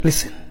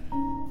Listen,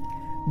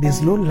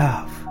 there's no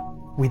love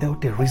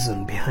without a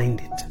reason behind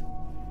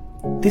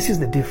it. This is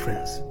the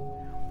difference.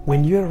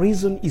 When your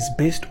reason is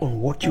based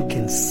on what you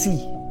can see,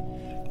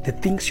 the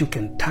things you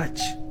can touch,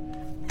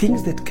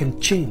 things that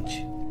can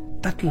change,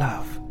 that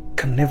love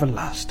can never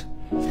last.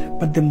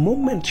 But the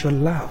moment your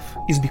love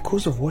is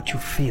because of what you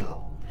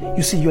feel,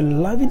 you see, you're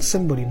loving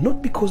somebody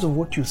not because of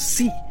what you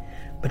see,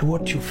 but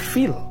what you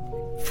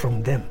feel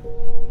from them.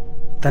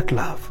 That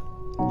love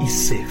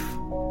is safe.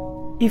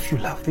 If you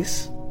love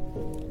this,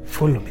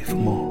 follow me for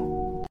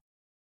more.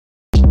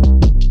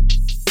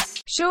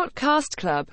 Shortcast Club.